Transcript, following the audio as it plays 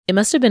It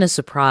must have been a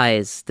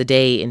surprise the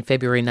day in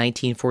February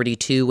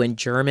 1942 when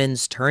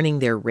Germans turning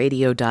their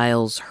radio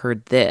dials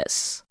heard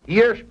this.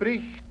 Hier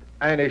spricht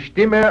eine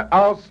Stimme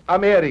aus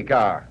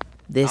Amerika.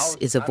 This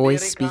is a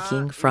voice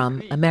speaking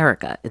from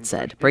America, it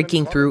said,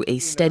 breaking through a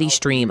steady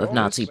stream of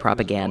Nazi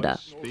propaganda.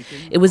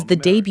 It was the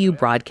debut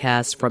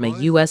broadcast from a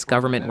U.S.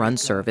 government-run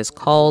service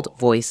called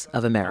Voice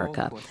of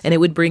America, and it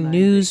would bring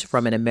news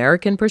from an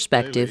American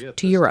perspective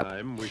to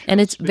Europe. And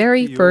its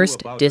very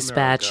first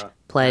dispatch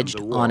pledged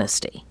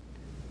honesty.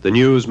 The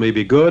news may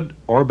be good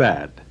or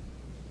bad.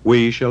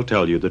 We shall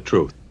tell you the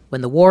truth.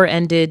 When the war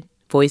ended,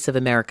 Voice of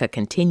America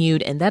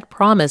continued, and that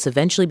promise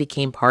eventually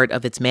became part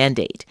of its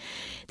mandate.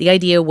 The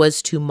idea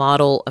was to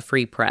model a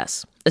free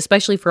press,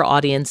 especially for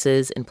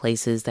audiences in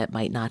places that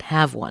might not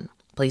have one,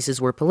 places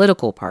where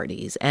political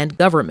parties and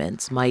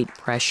governments might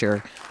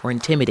pressure or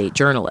intimidate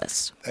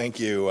journalists. Thank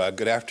you.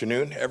 Good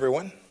afternoon,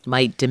 everyone.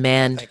 Might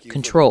demand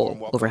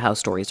control over how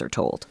stories are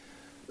told.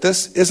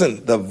 This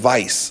isn't the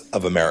Vice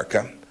of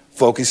America,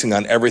 focusing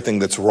on everything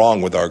that's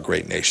wrong with our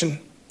great nation.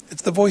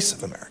 It's the Voice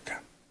of America.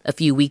 A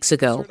few weeks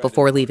ago,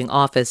 before leaving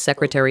office,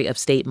 Secretary of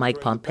State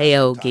Mike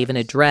Pompeo gave an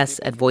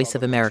address at Voice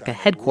of America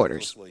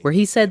headquarters, where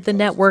he said the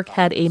network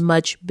had a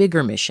much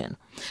bigger mission,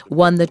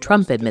 one the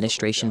Trump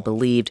administration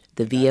believed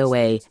the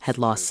VOA had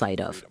lost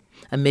sight of,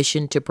 a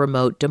mission to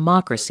promote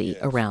democracy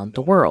around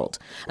the world,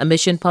 a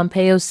mission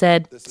Pompeo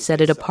said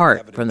set it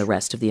apart from the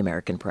rest of the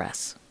American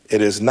press.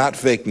 It is not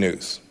fake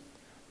news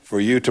for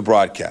you to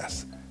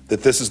broadcast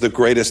that this is the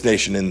greatest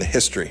nation in the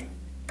history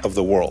of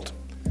the world,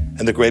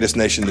 and the greatest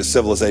nation this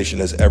civilization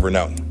has ever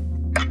known.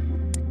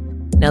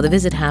 Now, the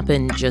visit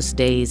happened just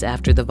days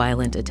after the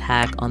violent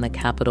attack on the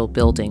Capitol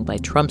building by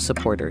Trump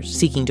supporters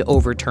seeking to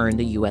overturn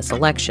the U.S.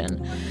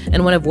 election.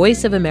 And when a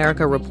Voice of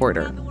America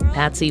reporter,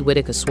 Patsy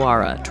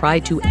Witekeswara,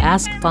 tried to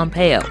ask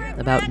Pompeo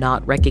about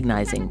not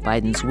recognizing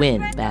Biden's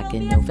win back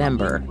in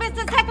November,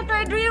 Mr.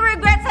 Secretary, do you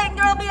regret saying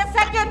there will be a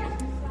second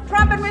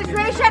Trump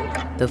administration?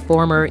 The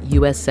former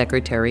U.S.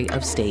 Secretary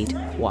of State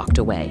walked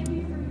away.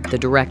 The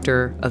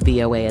director of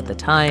VOA at the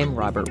time,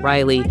 Robert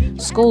Riley,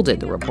 scolded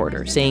the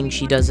reporter, saying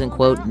she doesn't,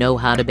 quote, know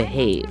how to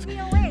behave.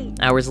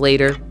 Hours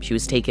later, she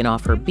was taken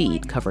off her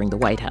beat covering the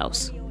White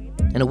House.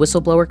 In a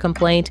whistleblower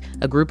complaint,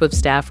 a group of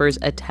staffers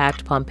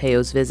attacked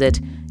Pompeo's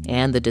visit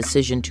and the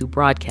decision to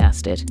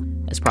broadcast it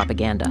as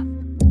propaganda.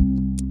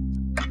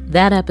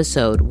 That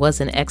episode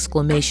was an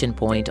exclamation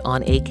point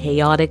on a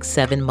chaotic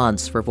 7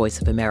 months for Voice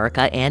of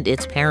America and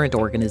its parent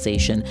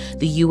organization,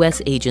 the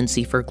U.S.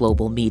 Agency for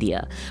Global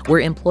Media, where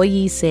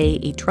employees say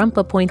a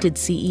Trump-appointed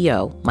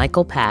CEO,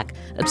 Michael Pack,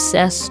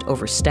 obsessed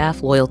over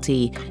staff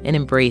loyalty and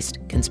embraced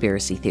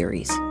conspiracy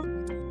theories.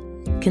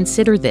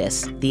 Consider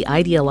this: the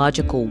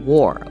ideological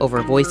war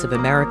over Voice of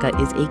America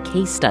is a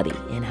case study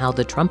in how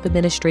the Trump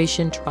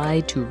administration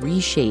tried to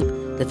reshape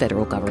the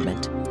federal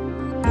government.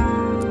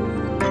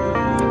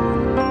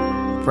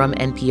 From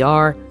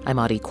NPR, I'm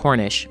Audie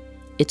Cornish.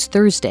 It's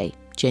Thursday,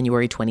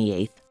 January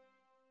 28th.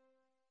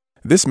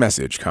 This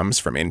message comes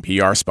from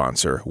NPR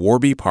sponsor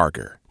Warby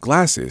Parker.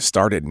 Glasses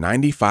start at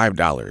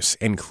 $95,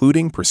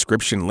 including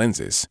prescription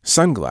lenses.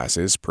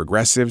 Sunglasses,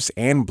 progressives,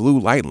 and blue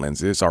light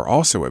lenses are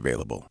also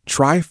available.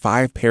 Try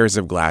 5 pairs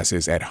of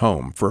glasses at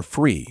home for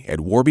free at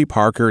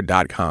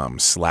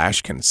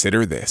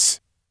warbyparker.com/considerthis.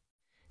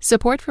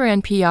 Support for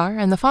NPR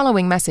and the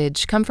following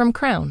message come from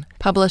Crown,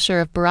 publisher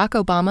of Barack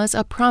Obama's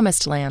A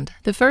Promised Land,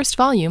 the first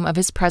volume of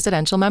his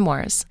presidential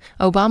memoirs.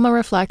 Obama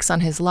reflects on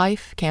his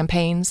life,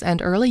 campaigns,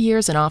 and early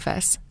years in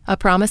office. A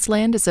Promised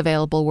Land is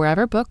available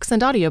wherever books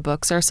and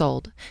audiobooks are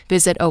sold.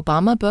 Visit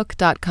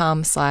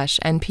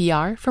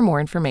obamabook.com/NPR for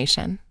more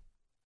information.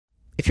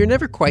 If you're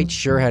never quite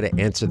sure how to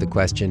answer the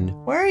question,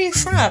 where are you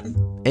from?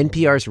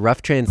 NPR's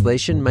Rough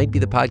Translation might be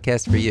the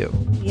podcast for you.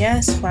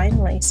 Yes,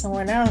 finally,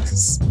 someone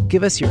else.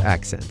 Give us your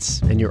accents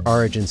and your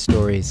origin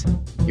stories,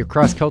 your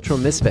cross-cultural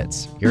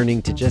misfits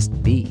yearning to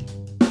just be,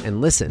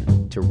 and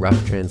listen to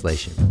Rough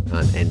Translation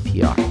on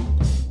NPR.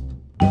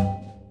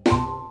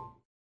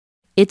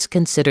 It's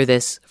Consider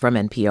This from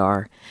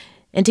NPR.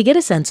 And to get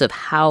a sense of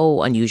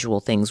how unusual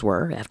things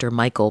were after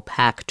Michael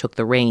Pack took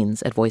the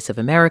reins at Voice of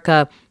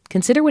America,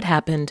 consider what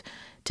happened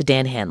to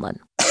Dan Hanlon.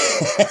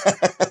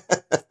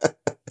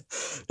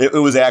 It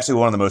was actually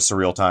one of the most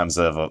surreal times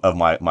of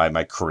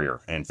my career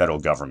in federal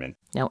government.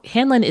 Now,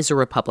 Hanlon is a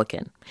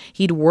Republican.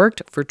 He'd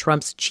worked for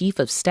Trump's chief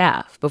of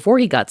staff before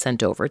he got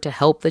sent over to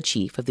help the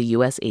chief of the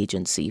U.S.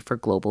 Agency for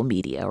Global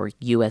Media, or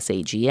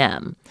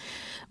USAGM.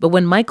 But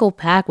when Michael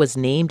Pack was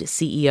named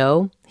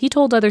CEO, he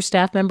told other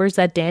staff members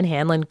that Dan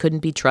Hanlon couldn't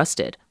be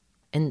trusted.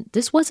 And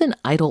this wasn't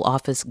idle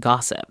office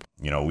gossip.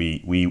 You know,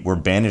 we were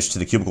banished to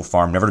the cubicle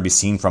farm, never to be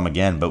seen from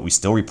again, but we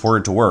still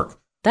reported to work.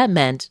 That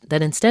meant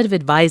that instead of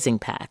advising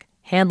Pack,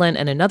 Hanlon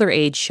and another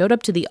aide showed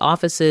up to the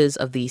offices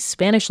of the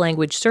Spanish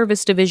Language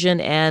Service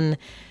Division and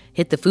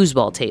hit the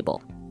foosball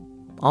table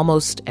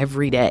almost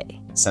every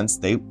day. Since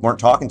they weren't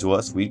talking to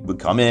us, we would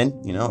come in,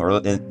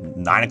 early at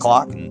 9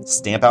 o'clock and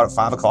stamp out at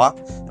 5 o'clock,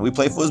 and we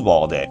play foosball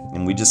all day.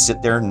 And we just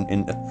sit there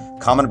and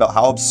comment about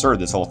how absurd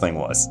this whole thing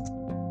was.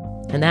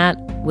 And that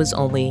was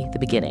only the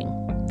beginning.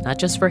 not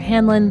just for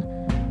Hanlon,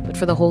 but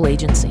for the whole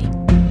agency.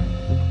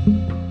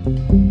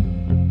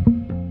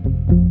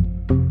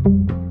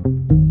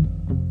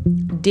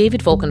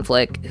 David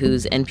Folkenflik,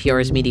 who's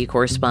NPR's media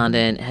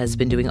correspondent, has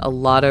been doing a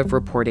lot of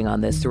reporting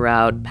on this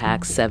throughout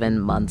Pac's 7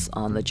 months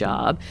on the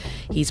job.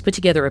 He's put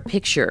together a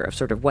picture of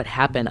sort of what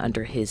happened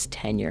under his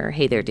tenure.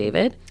 Hey there,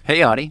 David.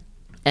 Hey, Audie.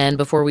 And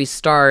before we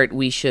start,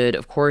 we should,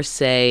 of course,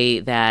 say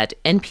that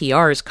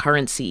NPR's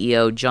current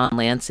CEO, John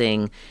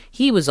Lansing,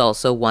 he was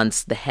also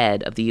once the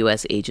head of the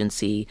U.S.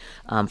 Agency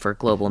for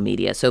Global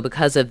Media. So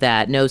because of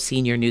that, no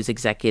senior news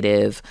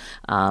executive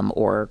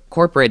or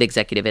corporate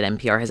executive at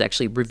NPR has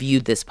actually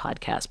reviewed this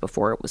podcast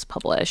before it was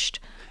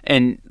published.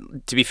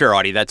 And to be fair,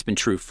 Audie, that's been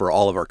true for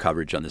all of our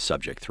coverage on the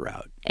subject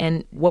throughout.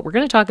 And what we're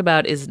going to talk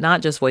about is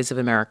not just Voice of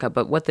America,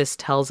 but what this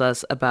tells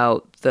us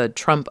about the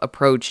Trump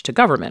approach to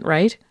government,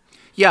 right?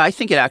 Yeah, I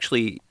think it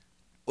actually,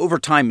 over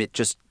time, it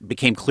just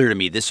became clear to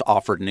me this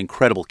offered an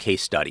incredible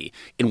case study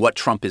in what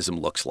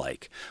Trumpism looks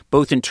like,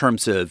 both in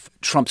terms of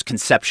Trump's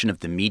conception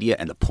of the media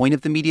and the point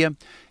of the media,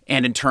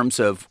 and in terms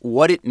of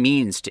what it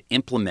means to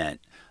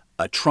implement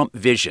a Trump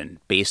vision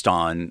based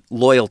on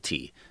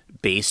loyalty,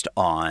 based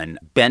on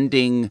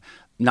bending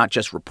not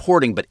just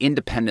reporting, but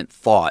independent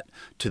thought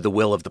to the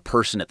will of the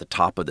person at the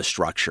top of the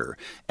structure,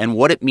 and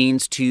what it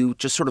means to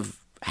just sort of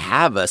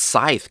have a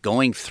scythe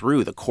going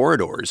through the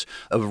corridors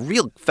of a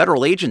real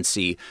federal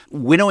agency,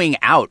 winnowing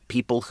out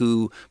people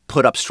who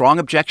put up strong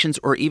objections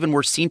or even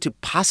were seen to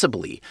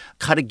possibly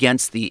cut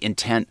against the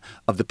intent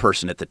of the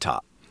person at the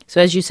top.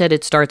 So as you said,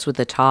 it starts with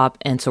the top,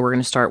 and so we're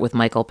going to start with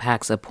Michael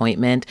Pac's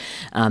appointment,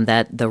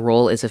 that the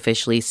role is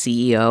officially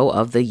CEO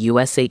of the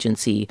U.S.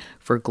 Agency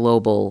for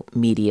Global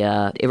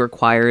Media. It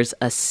requires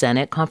a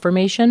Senate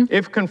confirmation.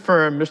 If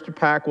confirmed, Mr.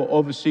 Pac will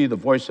oversee the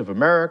Voice of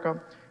America,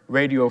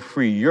 Radio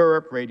Free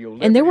Europe, Radio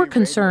Liberty. And there were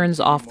concerns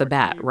off the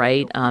bat,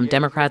 right?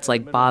 Democrats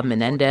like Bob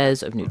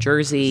Menendez of New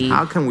Jersey.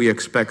 How can we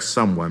expect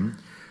someone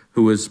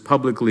who has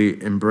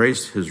publicly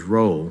embraced his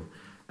role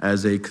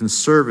as a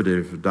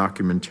conservative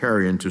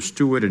documentarian to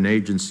steward an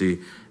agency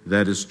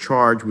that is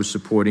charged with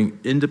supporting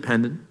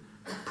independent,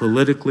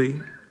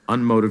 politically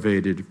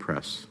unmotivated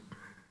press?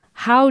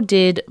 How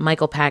did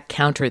Michael Pac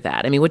counter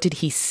that? I mean, what did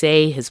he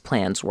say his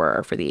plans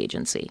were for the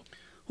agency?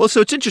 Well, so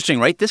it's interesting,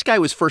 right? This guy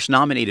was first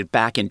nominated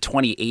back in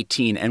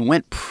 2018 and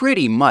went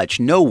pretty much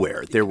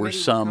nowhere. There were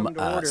some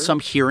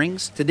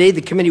hearings. Today, the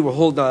committee will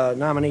hold a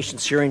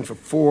nominations hearing for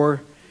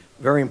 4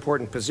 very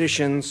important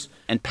positions.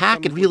 And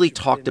Pac had really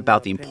talked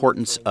about the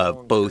importance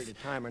of both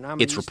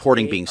its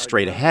reporting being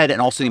straight ahead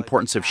and also the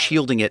importance of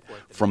shielding it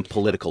from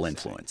political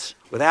influence.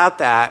 Without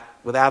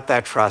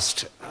that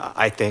trust,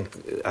 I think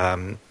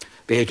the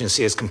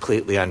agency is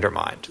completely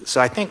undermined.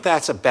 So I think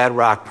that's a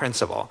bedrock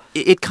principle.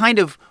 It kind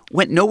of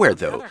went nowhere,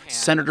 though.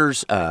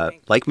 Senators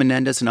like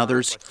Menendez and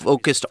others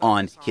focused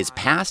on his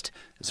past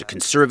as a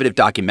conservative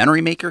documentary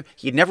maker.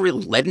 He had never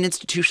really led an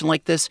institution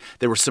like this.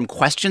 There were some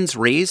questions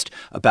raised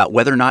about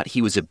whether or not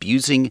he was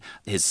abusing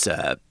his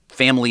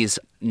family's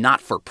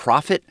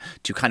not-for-profit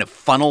to kind of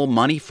funnel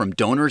money from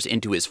donors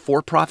into his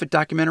for-profit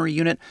documentary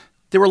unit.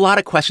 There were a lot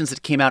of questions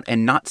that came out,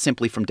 and not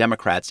simply from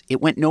Democrats. It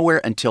went nowhere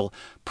until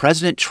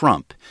President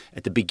Trump,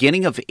 at the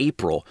beginning of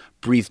April,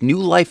 breathed new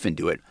life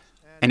into it.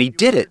 And he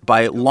did it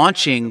by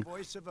launching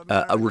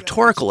a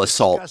rhetorical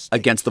assault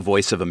against the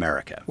Voice of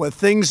America. What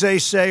things they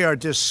say are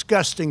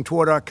disgusting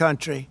toward our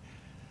country.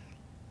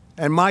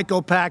 And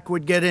Michael Pac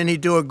would get in.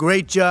 He'd do a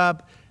great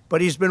job,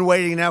 but he's been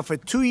waiting now for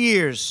 2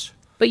 years.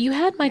 But you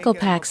had Michael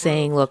Pac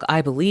saying, look,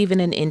 I believe in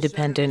an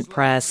independent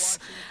press,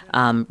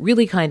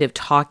 really kind of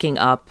talking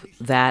up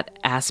that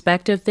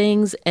aspect of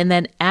things. And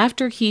then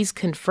after he's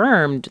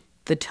confirmed,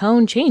 the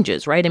tone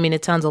changes, right? I mean,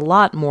 it sounds a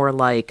lot more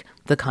like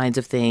the kinds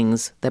of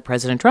things that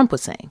President Trump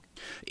was saying.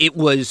 It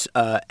was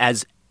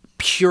as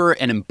pure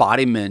an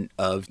embodiment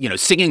of,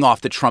 singing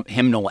off the Trump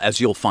hymnal as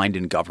you'll find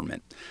in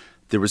government.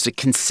 There was a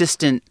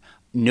consistent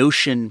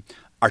notion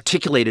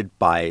articulated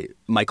by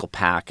Michael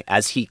Pac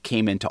as he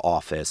came into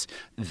office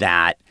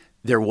that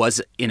there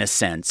was, in a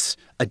sense,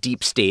 a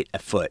deep state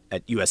afoot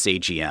at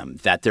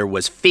USAGM, that there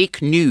was fake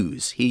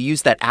news. He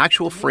used that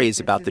actual phrase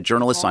about the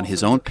journalists on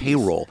his own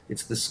payroll.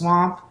 It's the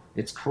swamp,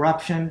 it's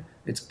corruption,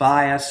 it's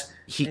bias.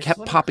 He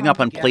kept popping up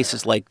on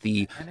places like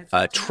the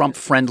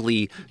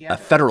Trump-friendly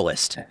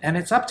Federalist. And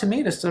it's up to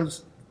me to sort of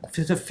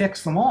to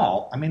fix them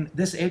all. I mean,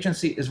 this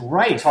agency is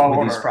rife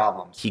with these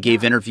problems. He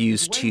gave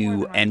interviews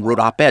to and wrote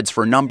op-eds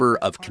for a number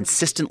of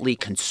consistently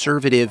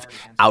conservative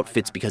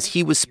outfits because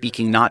he was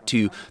speaking not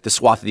to the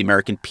swath of the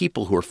American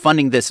people who are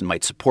funding this and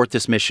might support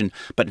this mission,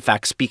 but in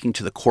fact speaking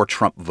to the core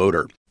Trump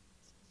voter.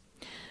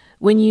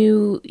 When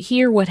you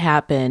hear what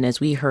happened, as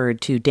we heard,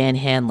 to Dan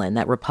Hanlon,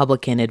 that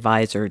Republican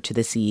advisor to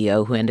the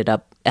CEO who ended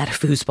up at a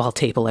foosball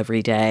table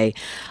every day,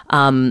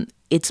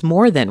 it's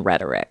more than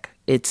rhetoric.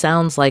 It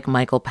sounds like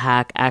Michael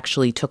Pac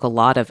actually took a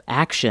lot of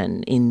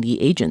action in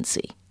the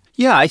agency.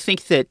 Yeah, I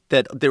think that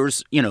there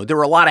was, there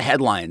were a lot of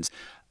headlines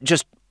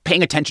just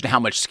paying attention to how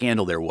much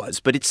scandal there was.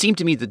 But it seemed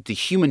to me that the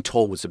human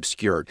toll was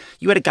obscured.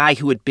 You had a guy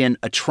who had been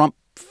a Trump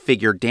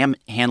figure, Dan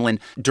Hanlon,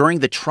 during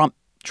the Trump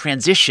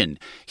transition,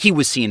 he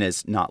was seen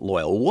as not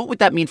loyal. What would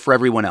that mean for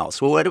everyone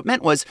else? Well, what it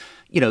meant was,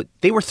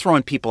 they were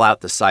throwing people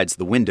out the sides of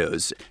the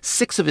windows.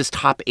 6 of his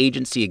top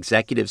agency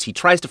executives, he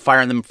tries to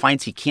fire them,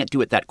 finds he can't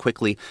do it that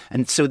quickly.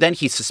 And so then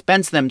he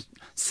suspends them,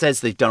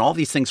 says they've done all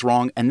these things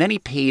wrong, and then he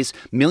pays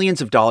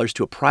millions of dollars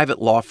to a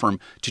private law firm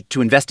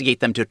to investigate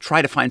them, to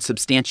try to find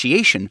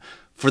substantiation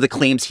for the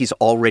claims he's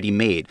already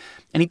made.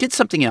 And he did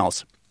something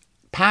else.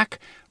 PAC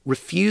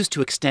refused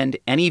to extend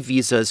any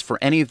visas for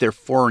any of their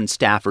foreign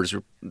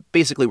staffers.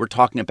 Basically, we're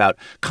talking about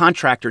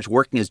contractors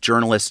working as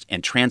journalists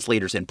and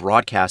translators and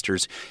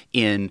broadcasters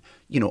in,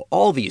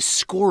 all these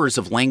scores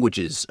of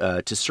languages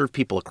to serve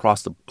people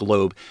across the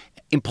globe,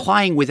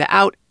 implying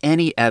without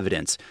any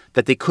evidence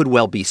that they could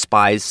well be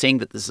spies, saying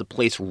that this is a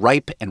place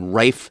ripe and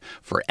rife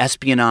for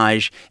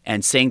espionage,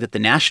 and saying that the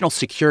national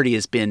security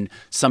has been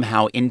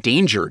somehow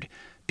endangered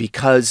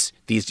because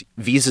these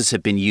visas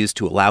have been used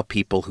to allow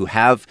people who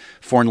have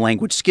foreign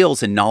language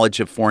skills and knowledge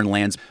of foreign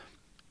lands.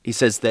 He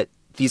says that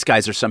these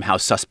guys are somehow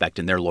suspect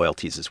in their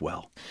loyalties as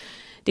well.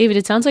 David,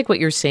 it sounds like what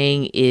you're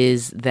saying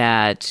is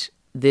that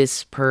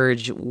this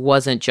purge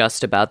wasn't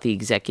just about the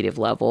executive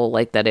level,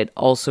 like that it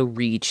also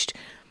reached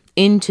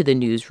into the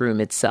newsroom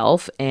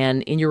itself.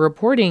 And in your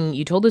reporting,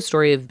 you told the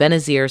story of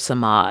Benazir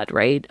Samad,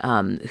 right?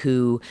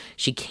 Who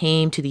she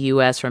came to the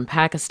U.S. from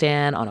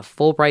Pakistan on a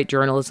Fulbright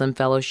journalism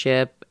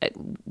fellowship,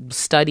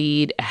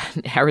 studied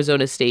at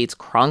Arizona State's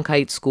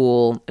Cronkite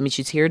School. I mean,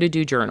 she's here to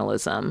do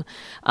journalism.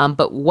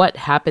 But what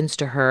happens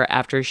to her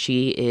after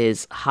she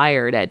is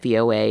hired at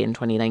VOA in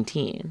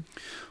 2019?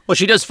 Well,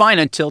 she does fine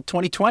until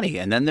 2020.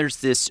 And then there's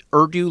this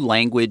Urdu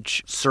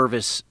language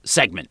service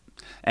segment.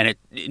 And it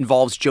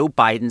involves Joe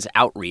Biden's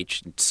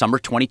outreach in summer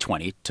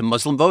 2020 to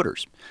Muslim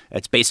voters.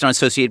 It's based on an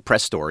Associated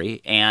Press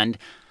story. And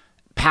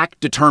PAC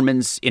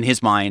determines in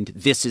his mind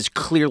this is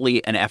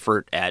clearly an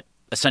effort at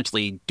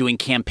essentially doing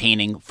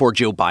campaigning for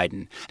Joe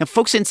Biden. And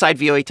folks inside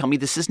VOA tell me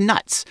this is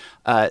nuts.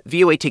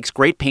 VOA takes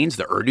great pains,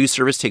 the Urdu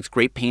service takes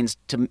great pains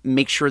to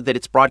make sure that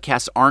its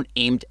broadcasts aren't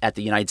aimed at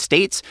the United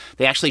States.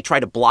 They actually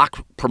try to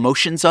block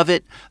promotions of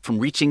it from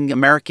reaching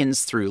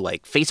Americans through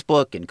like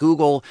Facebook and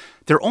Google.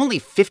 There are only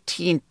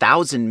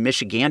 15,000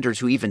 Michiganders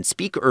who even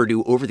speak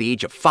Urdu over the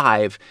age of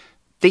 5.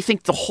 They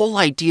think the whole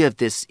idea of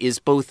this is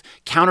both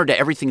counter to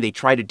everything they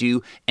try to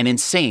do and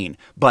insane.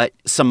 But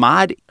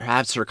Samad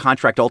has her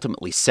contract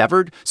ultimately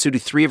severed. So do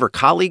 3 of her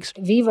colleagues.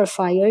 We were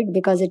fired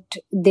because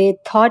they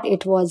thought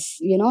it was,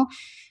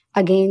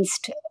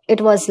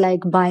 it was like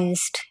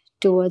biased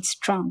towards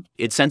Trump.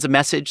 It sends a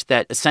message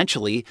that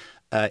essentially,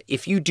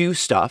 if you do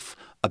stuff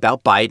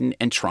about Biden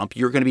and Trump,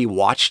 you're going to be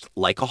watched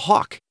like a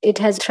hawk. It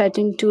has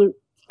threatened to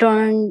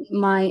turn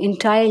my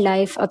entire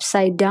life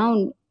upside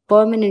down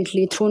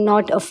permanently through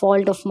not a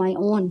fault of my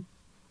own.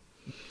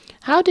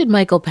 How did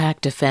Michael PAC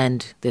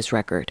defend this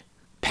record?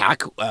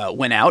 PAC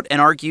went out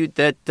and argued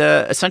that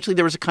essentially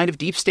there was a kind of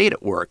deep state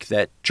at work,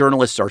 that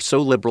journalists are so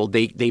liberal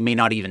they may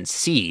not even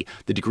see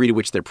the degree to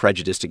which they're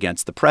prejudiced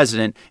against the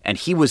president, and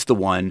he was the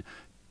one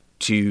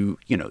to,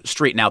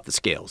 straighten out the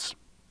scales.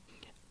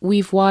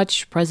 We've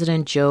watched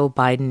President Joe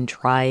Biden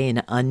try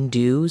and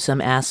undo some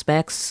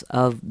aspects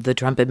of the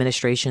Trump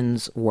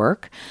administration's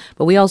work,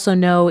 but we also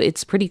know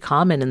it's pretty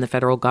common in the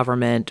federal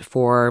government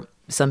for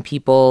some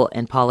people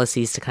and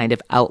policies to kind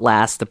of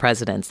outlast the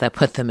presidents that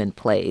put them in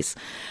place.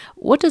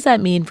 What does that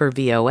mean for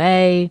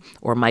VOA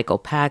or Michael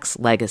PAC's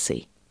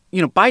legacy?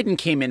 Biden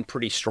came in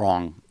pretty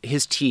strong.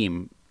 His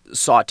team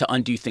sought to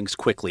undo things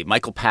quickly.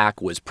 Michael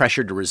PAC was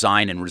pressured to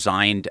resign and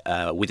resigned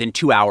within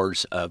 2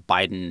 hours of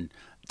Biden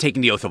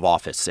taking the oath of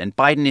office. And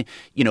Biden,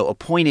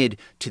 appointed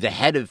to the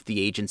head of the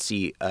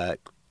agency,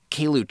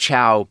 Kelu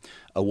Chao,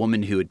 a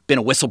woman who had been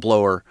a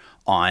whistleblower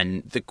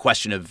on the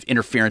question of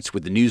interference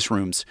with the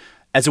newsrooms,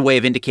 as a way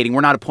of indicating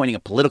we're not appointing a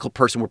political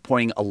person, we're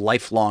appointing a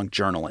lifelong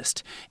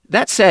journalist.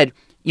 That said,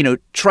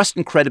 trust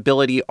and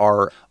credibility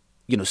are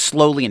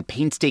slowly and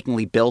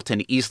painstakingly built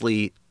and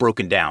easily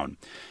broken down.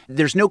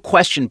 There's no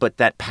question but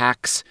that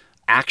PAC's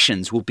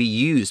actions will be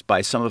used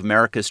by some of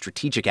America's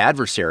strategic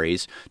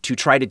adversaries to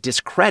try to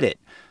discredit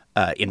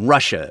in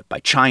Russia, by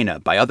China,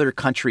 by other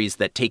countries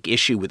that take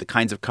issue with the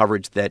kinds of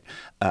coverage that,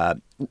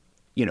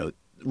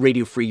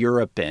 Radio Free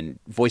Europe and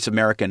Voice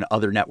America and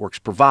other networks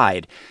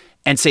provide,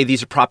 and say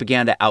these are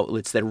propaganda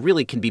outlets that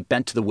really can be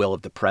bent to the will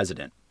of the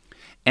president.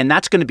 And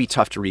that's going to be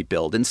tough to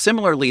rebuild. And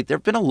similarly, there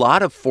have been a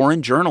lot of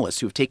foreign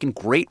journalists who have taken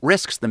great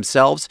risks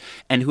themselves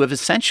and who have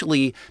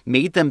essentially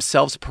made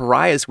themselves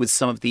pariahs with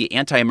some of the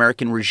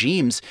anti-American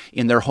regimes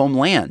in their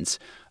homelands.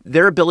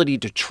 Their ability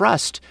to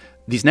trust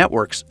these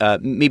networks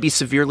may be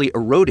severely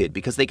eroded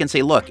because they can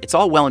say, look, it's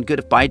all well and good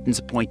if Biden's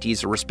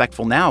appointees are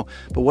respectful now,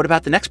 but what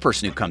about the next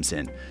person who comes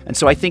in? And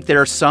so I think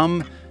there are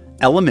some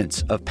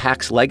elements of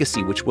PAC's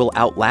legacy which will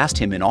outlast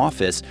him in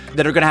office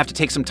that are going to have to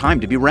take some time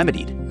to be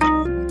remedied.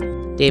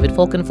 David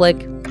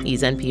Folkenflik,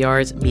 he's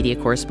NPR's media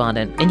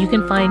correspondent, and you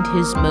can find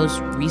his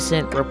most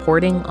recent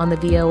reporting on the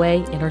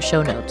VOA in our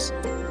show notes.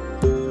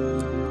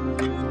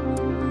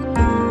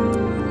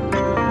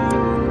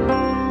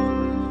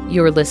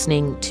 You're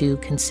listening to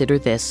Consider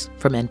This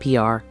from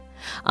NPR.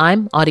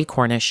 I'm Audie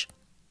Cornish.